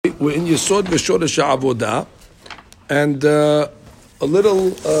We're in Yesod V'Shoresh HaAvodah, and a little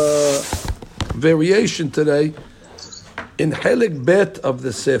variation today. In Chelik Bet of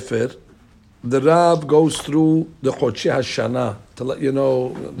the Sefer, the Rav goes through the Chodshei HaShana to let you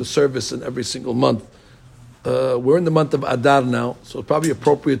know the service in every single month. We're in the month of Adar now, so it's probably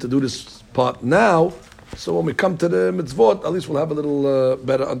appropriate to do this part now. So when we come to the mitzvot, at least we'll have a little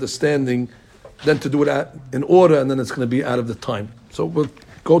better understanding than to do it in order, and then it's going to be out of the time. So we'll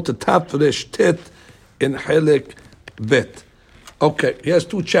go to Tafresh Tet in Chelik Bet. Okay, he has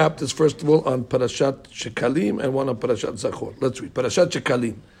two chapters, first of all, on Parashat Shekalim and one on Parashat Zachor. Let's read. Parashat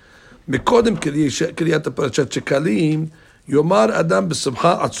Shekalim. מקודם קריאת פרשת שקלים, יאמר אדם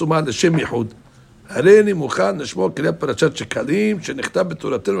בשמחה עצומה לשם ייחוד. הריני מוכן לשמור קריאת פרשת שקלים, שנכתב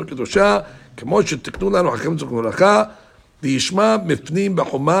בתורתנו הקדושה, כמו שתקנו לנו חכמים זכרונו לברכה, וישמע מפנים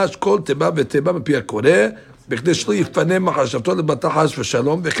בחומש כל תיבה ותיבה מפי הקורא, בכדי שלא יפנה מחשבתו לבטח חס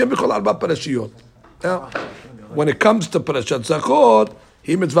ושלום, וכן בכל ארבע פרשיות. When it comes to Parashat Zachor,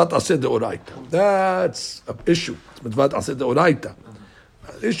 he mitzvat aseh deoraita. That's an issue. It's mitzvat aseh deoraita.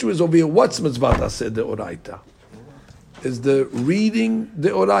 The issue is over here, what's mitzvat aseh deoraita? Is the reading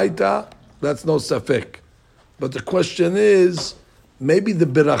deoraita? That's no safek. But the question is, maybe the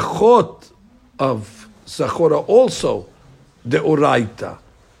berachot of Zachor are also deoraita,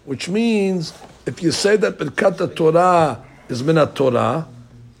 which means if you say that Birkat Torah is minat Torah,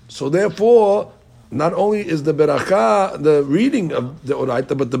 so therefore, not only is the beracha, the reading of the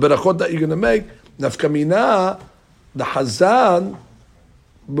oraita, but the berachot that you're going to make, nafkamina, the Hazan,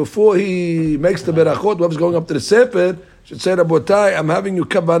 before he makes the berachot, whoever's going up to the Sefer, should say, Rabotai, I'm having you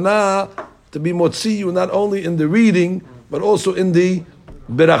kavanah to be motzi you not only in the reading, but also in the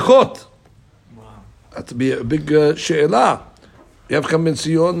berachot. That to be a big she'elah. You have Cham Ben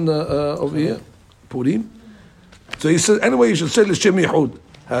Sion over here, Purim. So he says, anyway, you should say l'shem yichud.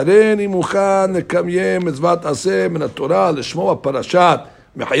 הריני מוכן לקיים מצוות עשה מן התורה לשמוע פרשת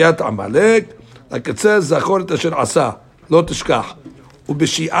מחיית עמלק לקצר זכור את אשר עשה לא תשכח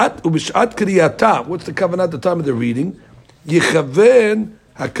ובשעת קריאתה, what's the כוונה at the time of the reading, יכוון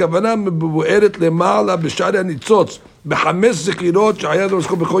הכוונה מבוארת למעלה בשערי הניצוץ בחמש זכירות שהיה לו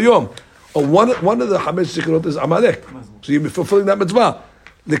לזכור בכל יום. One of the חמש זכירות is עמלק, so you're fulfilling that מצווה.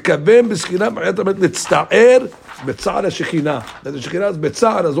 לכוון בסקינה מחיית עמלק להצטער בצער השכינה. השכינה is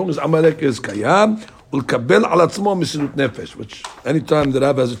בצער as long as עמלק is קיים, ולקבל על עצמו מסירות נפש, which anytime the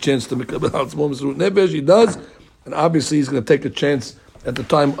Rav has a chance to מקבל על עצמו מסירות נפש, he does, and obviously he's going to take a chance at the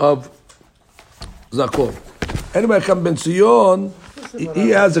time of Zachor. Anyway, Cham Ben Sion, he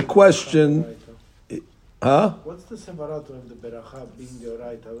has a question. What's the sevarat of the beracha being the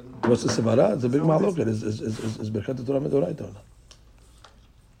oraita? What's the sevarat? It's a big maloket. Is Birkat Torah with oraita or not?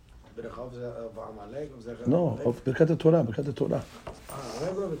 No, of Birkat Torah, Birkat Torah.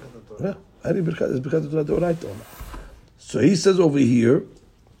 Is Birkat Torah oraita or not? So he says over here,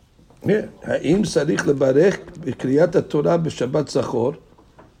 האם צריך לברך בקריאת התורה בשבת זכור?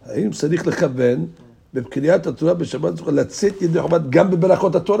 האם צריך לכוון בקריאת התורה בשבת זכור לצאת ידי חובת גם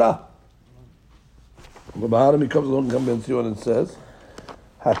בברכות התורה? He comes along Cham Ben Sion and says,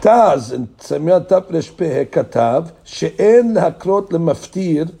 התז, סמיין תר"פ כתב, שאין להקרות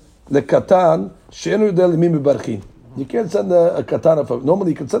למפטיר, לקטן, שאין יודע למי מברכים. You can't send a katan, normally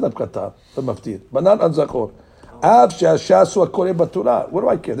you can send a katan, a maftir, but not on Zachor. אף שהש"ס הוא הקורא בתורה. What do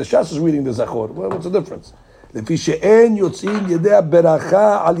I care? The Shas is reading the Zachor. What's the difference? לפי שאין יוצאים ידי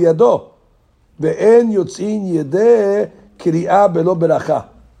הברכה על ידו, ואין יוצאים ידי קריאה בלא ברכה.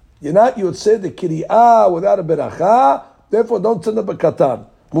 You're not יוצא the קריאה without a ברכה, therefore don't send up a קטן.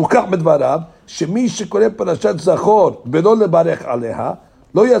 מוכח מדבריו, שמי שקורא פרשת זכור בלא לברך עליה,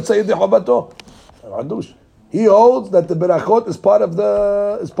 לא יצא ידי חובתו. He holds that the berachot is part of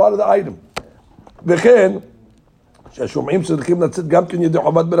the item. וכן, שהשומעים צריכים לצאת גם כן ידי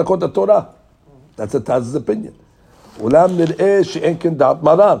חובת ברכות התורה. That's a Taz's opinion. אולם נראה שאין כן דעת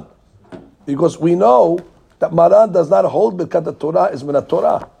מרן. Because we know that Maran does not hold ברכת התורה is מן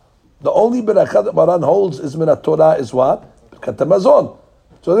התורה. The only berachah that Maran holds is מן התורה is what? ברכת המזון.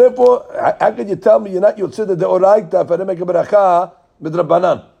 So therefore, how can you tell me you're not יוצא the deoraita if I make a berachah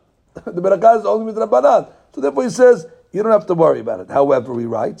midrabanan? The berachah is only midrabanan. So therefore he says, you don't have to worry about it. However, he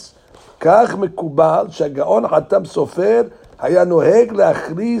writes, כך מקובל שהגאון חתם סופר היה נוהג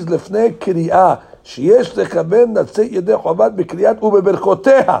להכריז לפני קריאה שיש לכוון לצאת ידי חובת בקריאת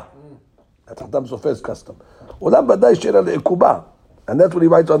ובברכותיה. That's חתם סופר's custom. אולם ודאי שאלה לעקובה. And that's what he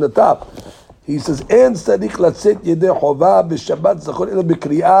writes on the top. He says, אין צריך לצאת ידי חובה בשבת זכור אלא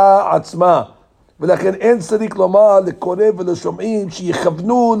בקריאה עצמה. ולכן אין צריך לומר לקורא ולשומעים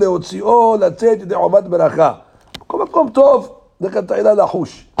שיכוונו להוציאו לצאת ידי חובת ברכה. בכל מקום טוב, דרך התעילה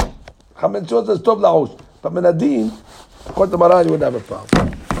לחוש. Chametz Yotza is tov la'ush. But Menadin, according to Maran, you wouldn't have a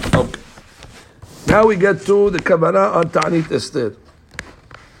problem. Okay. Now we get to the Kavanah on Ta'anit Esther.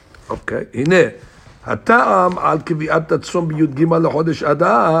 Okay. הנה, הטעם על קביעת הצום בי"ג לחודש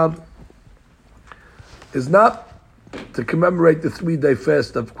אדר is not to commemorate the 3-day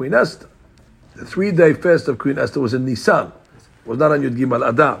fast of Queen Esther. The 3-day fast of Queen Esther was in Nisan. It was not on י"ג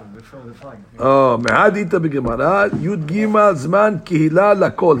אדר. Oh, מהדית בגמרא, י"ג זמן קהילה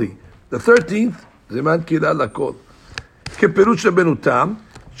לכל היא. The 13th, זמן קהילה לכל. כפירוש רבנו תם,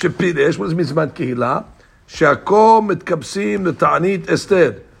 שפירש, what does it mean זמן קהילה? שהכל מתקבצים לתענית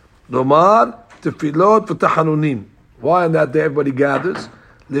אסתר. כלומר, תפילות ותחנונים. Why on that day everybody gathers?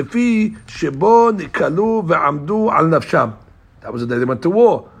 לפי שבו נקלו ועמדו על נפשם. That was the day they went to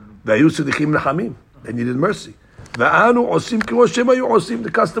war. והיו צדיקים נחמים. They needed mercy. ואנו עושים כמו שהם היו עושים. The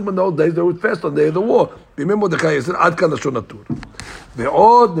custom in those days, they would fast on the day of the war. בימי מרדכי אסתר, עד כאן לשון הטור.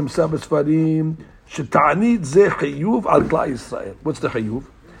 ועוד נמצא בספרים שתענית זה חיוב על כלל ישראל. What's the חיוב?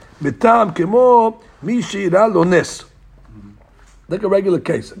 בטעם כמו מי שאירע לו נס. Like a regular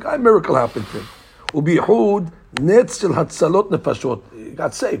case. A guy, miracle happened to him. ובייחוד נץ של הצלות נפשות. He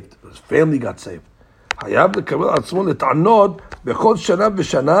got saved. His family got saved. חייב לקבל עצמו לטענות בכל שנה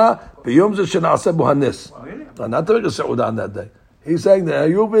ושנה ביום זה שנעשה בו הנס. Not to make a seudah on that day. He's saying that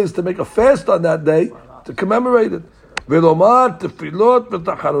Ayub is to make a fast on that day to commemorate it. ולומר תפילות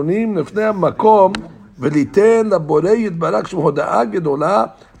ותחנונים לפני המקום וליתן לבורא יתברך שמו הודאה גדולה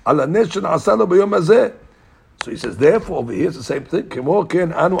על הנס שנעשה לו ביום הזה. So he says, therefore, over here, it's the same thing. כמו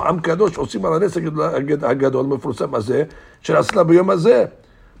כן, אנו עם קדוש עושים על הנס הגדול מפורסם הזה, שנעשה לה ביום הזה.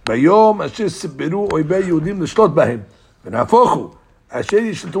 ביום אשר סיברו אויבי יהודים לשלוט בהם. ונהפוך הוא, אשר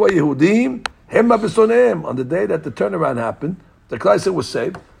ישלטו היהודים, הם בשונאיהם. On the day that the turnaround happened, the Klaisel was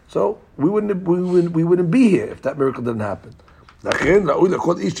saved, so we wouldn't be here if that miracle didn't happen. לכן, ראוי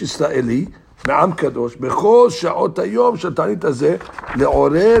לכל איש ישראלי, מעם קדוש, בכל שעות היום של תענית הזה,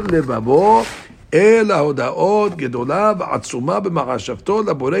 לעורר לבבו, אל ההודעות גדולה ועצומה במחשבתו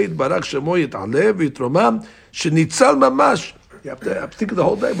לבורא יתברך שמו יתעלה ויתרומם שניצל ממש. You have to think of the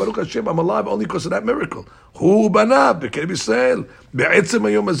whole day, Baruch Hashem, I'm alive only because of that miracle. הוא בנה בקרב ישראל, בעצם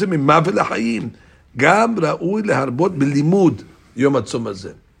היום הזה ממוות לחיים. גם ראוי להרבות בלימוד יום הצום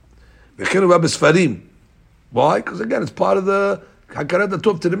הזה. וכן הוא בא בספרים. Why? Because again, it's part of the הכרת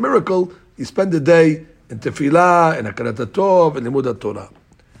הטוב to the miracle. You spend the day in תפילה, in הכרת הטוב, in לימוד התורה.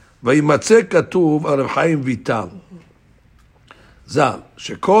 וימצא כתוב על רב חיים ויטל ז"ל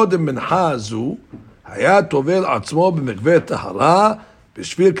שקודם מנחה הזו היה טובל עצמו במקווה טהרה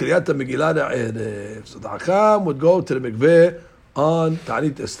בשביל קריאת המגילה לערב. So the Hakam would go to the mikveh on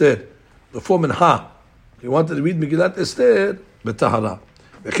תענית אסתר before מנחה. He wanted to read מגילת אסתר בטהרה.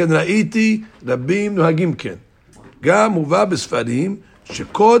 וכן ראיתי רבים נוהגים כן. גם מובא בספרים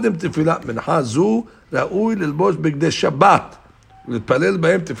שקודם תפילת מנחה זו ראוי ללבוש בגדי שבת. להתפלל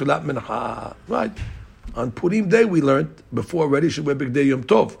בהם תפילת מנחה. Right. On Purim day we learned before already should wear big day Yom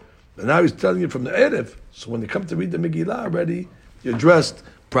Tov. And now he's telling you from the Erev. So when you come to read the Megillah already, you're dressed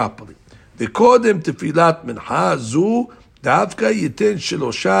properly. וקודם תפילת מנחה זו דווקא ייתן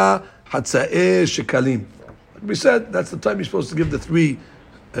שלושה חצאי שקלים. Like we said, that's the time you're supposed to give the 3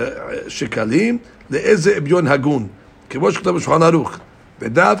 שקלים לאיזה אביון הגון. כמו שכתוב בשולחן ערוך.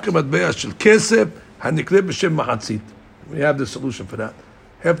 ודווקא מטבע של כסף הנקרא בשם מחצית. We have the solution for that.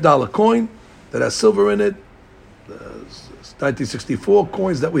 $50 coin that has silver in it. The 1964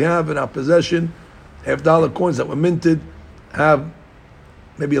 coins that we have in our possession, $50 coins that were minted, have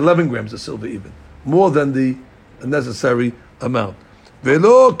maybe 11 grams of silver even. More than the necessary amount.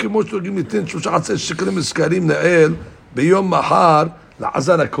 ולא כמו שתורגים ניתן 13 שקלים מזכרים נעל ביום מחר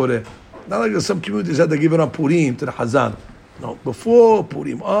לחזן הקורא. Not like some communities had to give it on Purim to the Hazan. No, before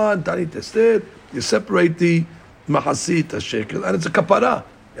Purim on Ta'anit Esther, you separate the מחסית השקל, and it's a כפרה.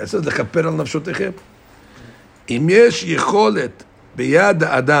 It says לכפר על נפשותיכם. אם יש יכולת ביד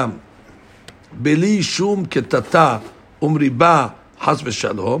האדם, בלי שום קטטה ומריבה חס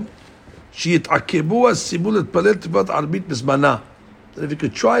ושלום, שיתעכבו הסיבול להתפלל תפילת ערבית בזמנה. That if you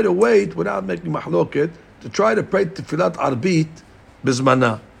could try to wait without making מחלוקת, to try to pray תפילת ערבית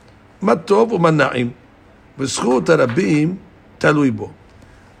בזמנה. מה טוב ומה נעים. וזכות הרבים תלוי בו.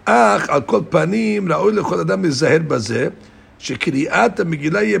 אך על כל פנים ראוי לכל אדם להיזהר בזה שקריאת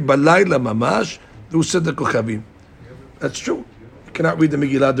המגילה יהיה בלילה ממש והוא סדר כוכבים. That's true. You cannot read the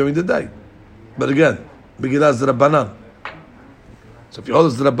Megillah during the day. But again, Megillah is the Rabbanan. So if you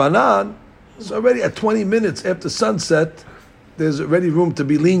hold it the Rabbanan, so already at 20 minutes after sunset, there's already room to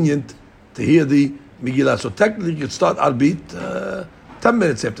be lenient to hear the Megillah. So technically you could start Arbit 10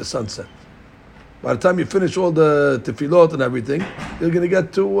 minutes after sunset. By the time you finish all the tefillot and everything, you're going to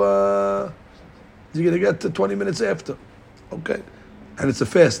get to 20 minutes after. Okay? And it's a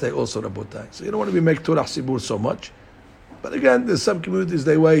fast day also, Rabotai. So you don't want to be make Torah Sibur so much. But again, there's some communities,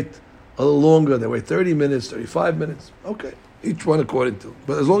 they wait a little longer. They wait 30 minutes, 35 minutes. Okay. Each one according to.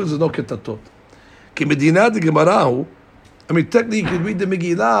 But as long as there's no ketatot. Ki Medina de Gemarahu, I mean, technically you can read the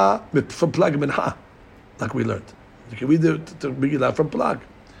Megillah from Plag Mincha, like we learned. You can read the Megillah from Plag.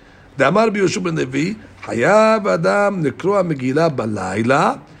 דאמר ביהושע בן לוי, חייב אדם לקרוא המגילה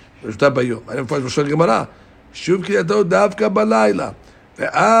בלילה, ושתה ביום. אני מפרש בשביל גמרא, שוב קריאתו דווקא בלילה,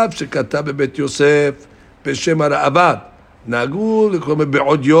 ואף שכתב בבית יוסף בשם הראב"ד, נהגו לקרוא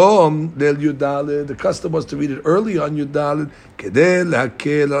בעוד יום, ליל י"ד, the custom was to read it early on י"ד, כדי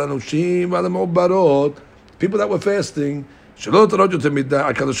להקל על אנושים ועל המעוברות, people that were fasting, שלא תרות יותר מדי,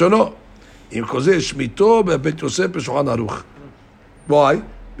 כלשונו, עם כל זה שמיתו בבית יוסף בשולחן ערוך. Why?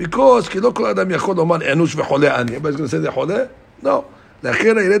 Because כי לא כל אדם יכול לומר אנוש וחולה אני. Everybody's going to say זה חולה? No.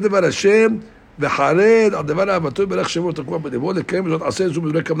 לכן ירד דבר השם וחרד על דבר אהבתו ברך שמו תקוע בלבו לקיים זאת עשה זו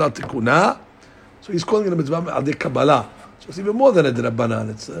בדברי קבלה תיקונה. So he's calling it a mitzvah על ידי קבלה. So it's even more than a דרבנן.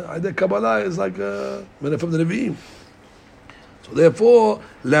 על ידי קבלה is like from the נביאים. So therefore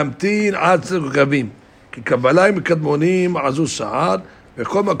להמתין עד צדק וכבים. כי קבלה הם מקדמונים עזו שער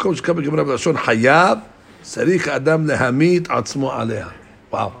וכל מקום שקבל גמרא בלשון חייב צריך האדם להמית עצמו עליה.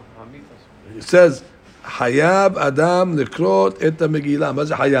 Wow. It says, Hayab Adam Nekrot et Megillah. What's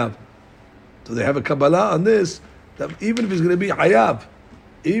Hayab? So they have a Kabbalah on this, that even if it's going to be Hayab,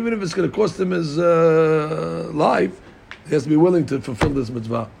 even if it's going to cost him his life, he has to be willing to fulfill this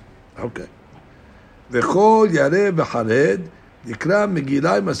mitzvah. Okay. V'chol yareh v'chared, נקרא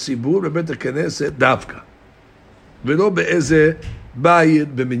מגילה עם הסיבור בבית הכנסת דווקא, ולא באיזה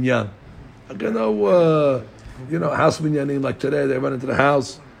בית במניין. Again, house minyanim like today, they run into the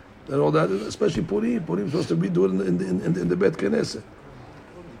house and all that, especially Purim. Purim is supposed to be doing in the Beit Knesset.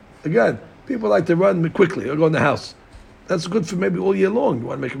 Again, people like to run quickly or go in the house. That's good for maybe all year long. You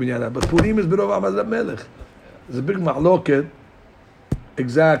want to make a minyan, but Purim is Birov Amazat Melech. There's a big mahloket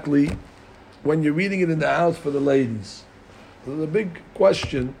exactly when you're reading it in the house for the ladies. There's a big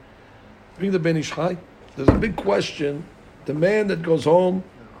question. Bring the Ben Ish Chai. There's a big question. The man that goes home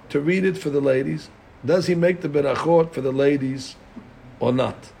to read it for the ladies, does he make the berachot for the ladies or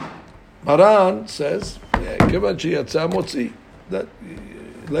not? Maran says, that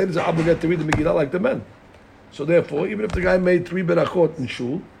ladies are obligated to read the Megillah like the men. So therefore, even if the guy made 3 berachot in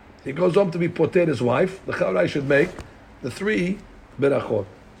shul, he goes home to be poter his wife, the chavrei should make the 3 berachot.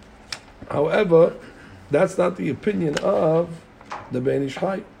 However, that's not the opinion of the Ben Ish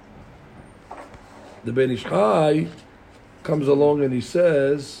Chai. The Ben Ish Chai comes along and he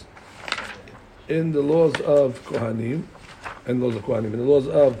says, in the laws of Kohanim, in the laws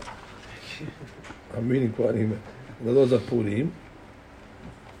of, I'm reading Kohanim, in the laws of Purim,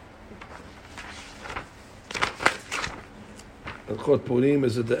 Hilchot Purim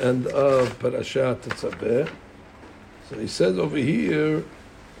is at the end of Parashat Tetzaveh. So he says over here,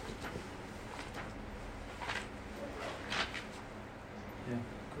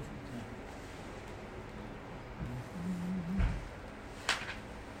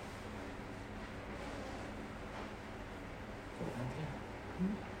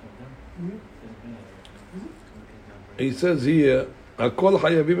 he says here, הכל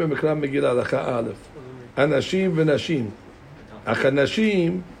חייבים במקרא מגילה, הלכה א', אנשים ונשים. אך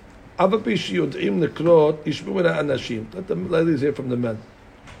הנשים, אף על פי שיודעים לקרות, ישמעו מן האנשים. Let the ladies hear from the men.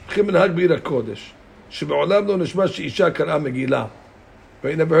 וכי מנהג בעיר הקודש, שבעולם לא נשמע שאישה קראה מגילה.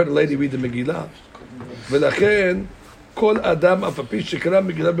 We never heard a lady read the מגילה. ולכן, כל אדם, אף על פי שקרא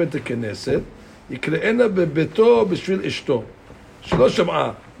מגילה בבית הכנסת, יקראנה בביתו בשביל אשתו. שלא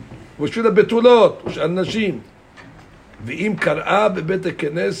שמעה. בשביל הבתולות, בשביל הנשים. ואם קראה בבית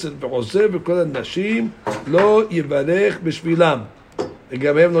הכנסת ועוזב וכל הנשים, לא יברך בשבילם.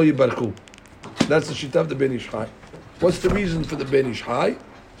 וגם הם לא יברכו. That's the shita of the Ben Ish Chai. What's the reason for the Ben Ish Chai? It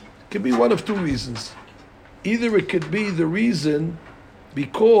could be one of 2 reasons. Either it could be the reason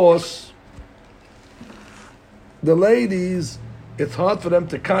because the ladies, it's hard for them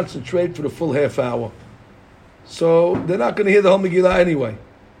to concentrate for the full half hour. So they're not going to hear the whole Megillah anyway.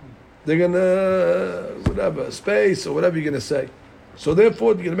 They're going to, whatever, space or whatever you're going to say. So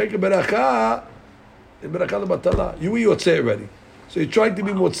therefore, you're going to make a beracha lebatala. You were yotzeh already. So you're trying to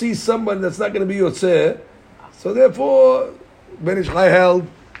be motzi someone that's not going to be yotzeh. So therefore, Ben Ish Chai held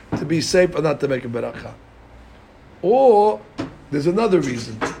to be safe and not to make a beracha. Or, there's another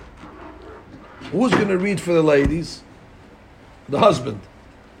reason. Who's going to read for the ladies? The husband.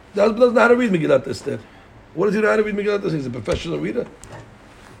 The husband doesn't know how to read Megillat Esther. What does he know how to read Megillat Esther? He's a professional reader.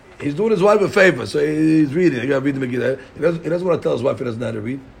 He's doing his wife a favor, so he's reading. He got to read the Megillah. He doesn't want to tell his wife he doesn't know how to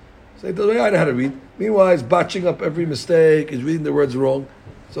read. So he tells her, I know how to read. Meanwhile, he's botching up every mistake. He's reading the words wrong.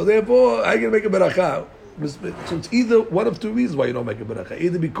 So therefore, I can make a beracha. So it's either one of two reasons why you don't make a beracha.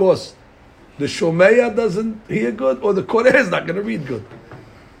 Either because the shomeya doesn't hear good, or the koreh is not going to read good.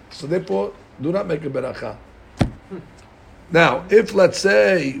 So therefore, do not make a beracha. Now, if let's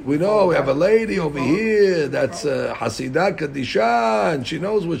say we have a lady over here that's Hasidah Kadisha and she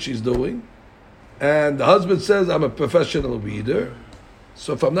knows what she's doing, and the husband says, I'm a professional reader,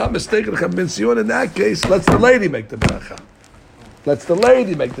 so if I'm not mistaken, in that case, let's the lady make the beracha. Let's the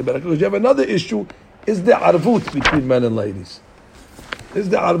lady make the beracha. Because you have another issue, is the arvut between men and ladies. Is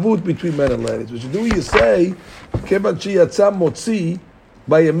the arvut between men and ladies. What you do, you say, Kevan Shiyatza Motzi,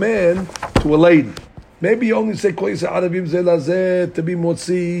 by a man to a lady. Maybe you only say Koyis Arabim Zelazeh to be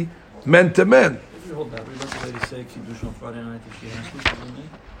Motzi, men to men. If you hold that, we let the lady say Kiddush on Friday night if she has to.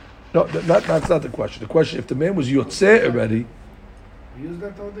 No, that's not the question. The question, if the man was Yotzeh already, Use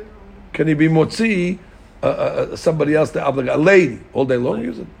that all day? can he be Motzi somebody else, a lady, all day long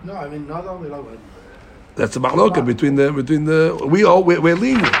use it? No, I mean, not only like That's a machloka between the we're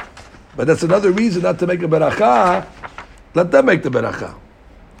lenient. But that's another reason not to make a beracha. Let them make the beracha.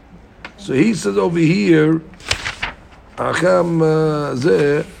 So he says over here, Acham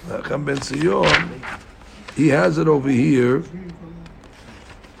Ben Sion, he has it over here.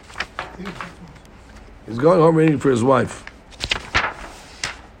 He's going home reading for his wife.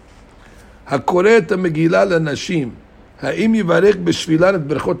 הקורא את המגילה לנשים, האם יברך בשבילן את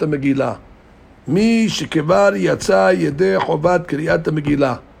ברכות המגילה? מי שכבר יצא ידי חובת קריאת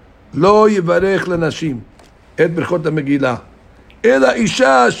המגילה, לא יברך לנשים את ברכות המגילה, אלא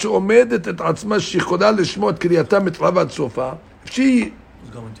אישה שעומדת את עצמה שיכולה לשמוע את קריאתה מתחילה ועד סופה, she is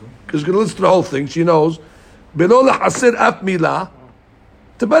going to listen to the whole thing, she knows, בלא לחסר אף מילה,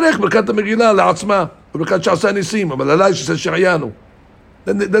 תברך ברכת המגילה לעצמה, ברכת שעשה ניסים, אבל עליי שעשה שהחיינו.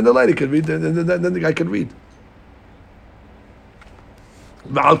 Then the lady can read, then the guy can read.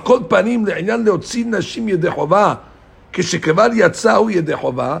 ועל כל פנים לעניין להוציא נשים ידי חובה, כשכבר יצא הוא ידי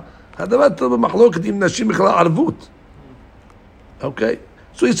חובה, הדבר טוב במחלוקת עם נשים בכלל ערבות. Okay?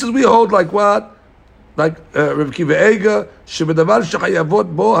 So he says we hold like what? Like Reb Kiva Eiger, שבדבר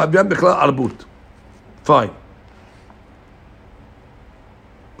שחייבות בו הביאן בכלל ערבות. Fine.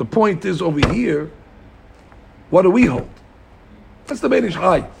 The point is over here, what do we hold? That's the Bein Ish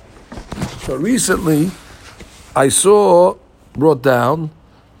Chai. So recently, I saw brought down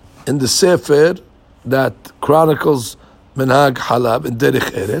in the Sefer that chronicles Minhag Halab in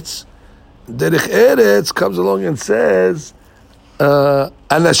Derech Eretz. Derech Eretz comes along and says,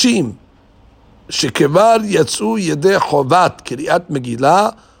 Anashim, שכבר יצאו ידי חובת קריאת מגילה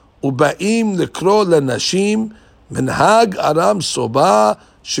ובאים לקרוא לנשים מנהג ארם סובה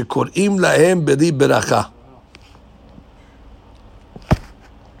שקוראים להם בלי ברכה.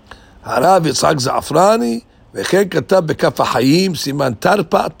 הרב יצחק זעפרני, וכן כתב בכף החיים סימן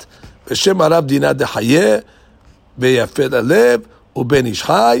תרפ"ט בשם הרב דינה דחיה ויפה ללב ובן איש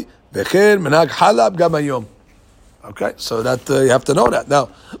חי וכן מנהג חלב גם היום. Okay, so that you have to know that. Now,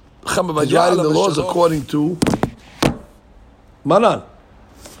 Chamavajari, the laws according to Manan.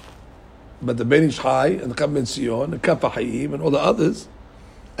 But the Ben Ish Chai and the Cham Ben Sion, the Kaf HaChaim and all the others,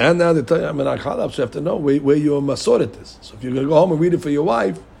 and now they tell you Menag Halab, so you have to know where your Masoret is. So if you're going to go home and read it for your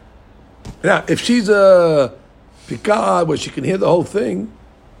wife, now, if she's a Pikah where she can hear the whole thing,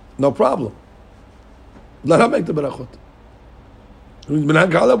 no problem. Let her make the Berachot.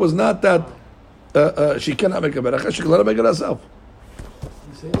 Menag Halab was not that she cannot make a Berachah, she can let her make it herself.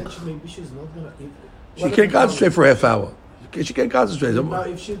 You say that maybe she's not going to... She can't concentrate for a half hour. She can't concentrate. Now,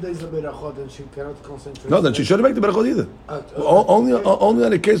 if she does the berachot and she cannot concentrate... No, then she shouldn't make the berachot either. Only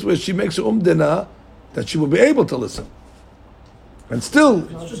on a case where she makes a dina, that she will be able to listen. And still...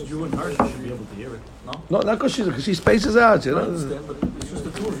 It's just you and her, she should be able to hear it, no? No, not because she spaces out, you I know. understand, but it's just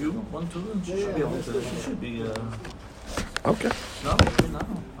the two of you, 1, 2, and she should be able to, she should be... Okay. No, I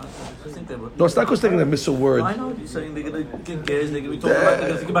think they would. No, it's not because they're going to miss a word. I know, you're saying they're going to get gas, they're going to be talking about, they're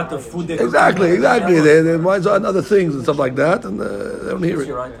going to think about the food they're Exactly. cooking. Their minds are on other things and stuff like that, and they don't hear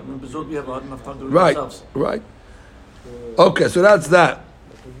You're it. right. I mean, Bezod, we have a hard enough time doing it Right, ourselves. right. Okay, so that's that.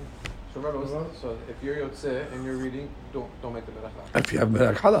 So if you're Yotze and you're reading, don't make the beracha. If you have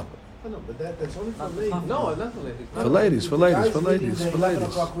Menag Halab. No, but that's only for ladies. No, not the ladies. For ladies. Guys reading, 11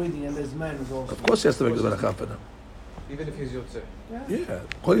 o'clock reading, and there's men who's also... Of course he has to make the Berachah for them. Even if he's Yotze. Yeah.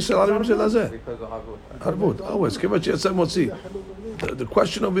 Kol Yisrael Arabim Zelazeh. Because of Arbut, always. The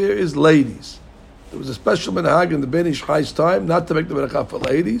question over here is ladies. There was a special minhag in the Ben Ish Chai's time not to make the beracha for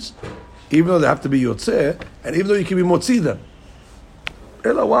ladies, even though they have to be yotzeh, and even though you can be motzi them.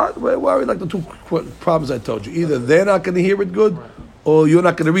 Ella, what? We're worried like the two problems I told you. Either they're not going to hear it good, or you're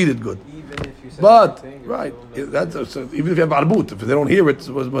not going to read it good. Even if you say But everything, right, still that's so even if you have arbut, if they don't hear it,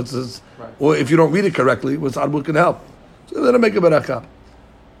 or if you don't read it correctly, what's arbut can help? So they're going to make a barakah.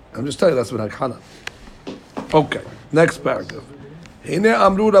 I'm just telling you that's barakah. Okay, next paragraph. הנה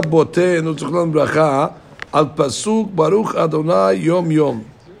אמרו רבותינו זכרונם לברכה על פסוק ברוך אדוני יום יום.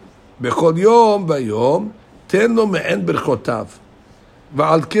 בכל יום ויום תן לו מעין ברכותיו.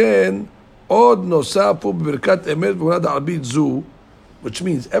 ועל כן עוד נוספו בברכת אמת ואמונה דערבית זו, which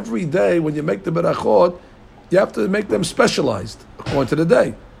means every day when you make the berachot, you have to make them specialized according to the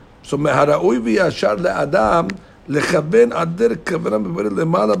day. So מהראוי וישר לאדם לכוון על דרך כוונה מברך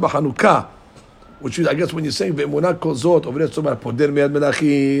למעלה בחנוכה. Which is, I guess, when you're saying ve'emunah kol zot, over there it's talking about poder miyad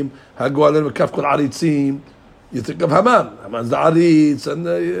melachim, hagoalenu mekaf kol aritzim. You think of Haman. Haman's the aritz and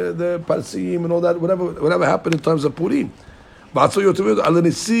the parsim and all that. Whatever happened in times of Purim. ועשו יותר על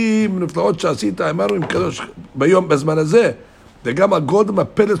הניסים ונפלאות שעשית, אמרנו עם קדוש ביום בזמן הזה. וגם הגודל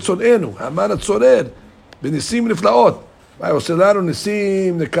מפל את שונאינו, המן הצורר, בניסים ונפלאות. הוא עושה לנו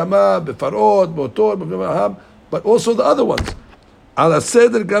ניסים, נקמה, בפרעות, באותו, but also the other ones. על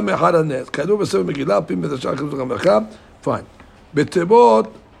הסדר גם מאחר הנס, כתוב בספר מגילה, על פי מדרשה כתוב גם מרחב, פיין. בתיבות,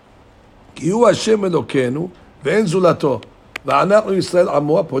 כי הוא השם אלוקינו, ואין זולתו, ואנחנו ישראל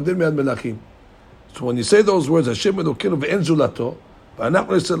עמו, פודר מיד מלכים. So when you say those words, השם אלוקינו ואין זולתו,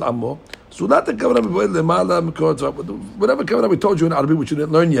 ואנחנו ישראל עמו, זולת הכוונה מבועד למעלה, whatever הכוונה we told you in Arabic, which you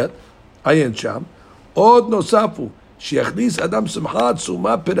didn't learn yet, עיין שם, עוד נוספו, שיכניס אדם שמחה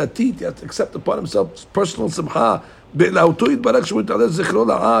עצומה פירתית, he has to accept upon himself personal שמחה, בלהותו יתברך שהוא יתעלה זכרו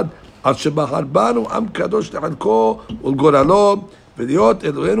לעד, עד שבחר בנו עם קדוש לחלקו ולגורלו, ולהיות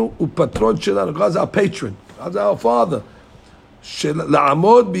אלוהינו ופטרון שלנו, God is our patron, God is our father,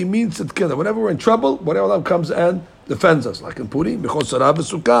 לעמוד בימין צדקנו. Whenever we're in trouble, whatever Allah comes and defends us, like in Purim, בכל שרה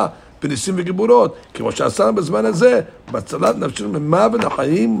וסוכה, בניסים וגיבורות, כמו שעשנו בזמן הזה, בהצלת נפשנו ממוות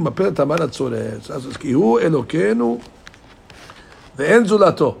החיים, מפל את המן הצורר. כי הוא אלוקינו ואין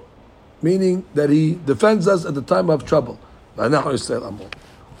זולתו. Meaning that he defends us at the time of trouble. ואנחנו ישראל עמו.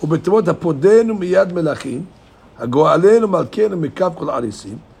 ובתיבות הפודנו מיד מלכים, הגואלנו מלכנו מכף כל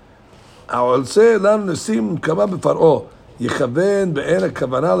עריסים, העושה לנו ניסים כמה בפרעו, יכוון בעין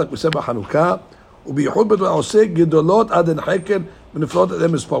הכוונה לכוסה בחנוכה, ובייחוד בתו העושה גדולות עד אין חקר ונפלאות עד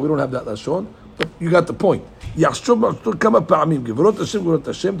אין מספר. We don't have that לשון, but you got the point. יחשוב מעשותו כמה פעמים, גבולות השם, גבולות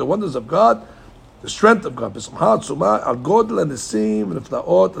השם, the wonders of God, the strength of God, בשמחה עצומה, על גודל הניסים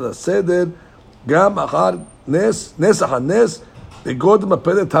ונפלאות, על הסדר, גם אחר נס אחר נס, בגודל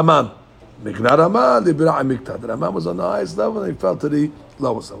מפלת המן. מגנה רמה, לברע המקטע. The Raman was on the highest level, and he fell to the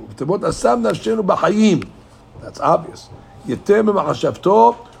lowest level. ותבות אסם נפשנו בחיים. That's obvious. יתם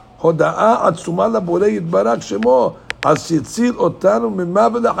במחשבתו, הודעה עצומה לבורא יתברך שמו, אז שיציל אותנו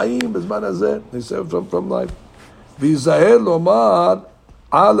ממוות לחיים בזמן הזה. He saved from life. ויזהר לומר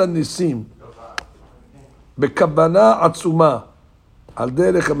על הניסים, בכוונה עצומה, על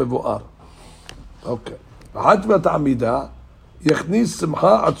דרך המבואר. אוקיי. וחתמת העמידה, יכניס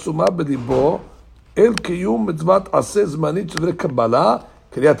שמחה עצומה בליבו, אל קיום מצוות עשה זמנית שזה קבלה,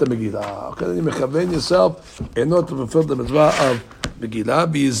 קריאת המגילה. אוקיי, אני מכוון yourself, אינו to fulfill the מצווה of מגילה,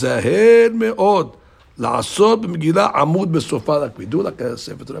 ויזהר מאוד לעשות במגילה עמוד בסופה, like we do, like a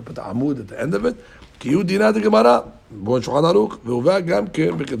ספר תורה פתח עמוד at the end of it, כי הוא דינת הגמרא, בו שולחן ערוך, והובא גם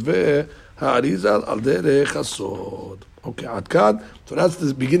כן בכתבי האריזה על דרך הסוד. אוקיי, עד כאן. So that's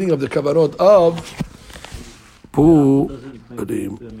the beginning of the כוונות of פורים.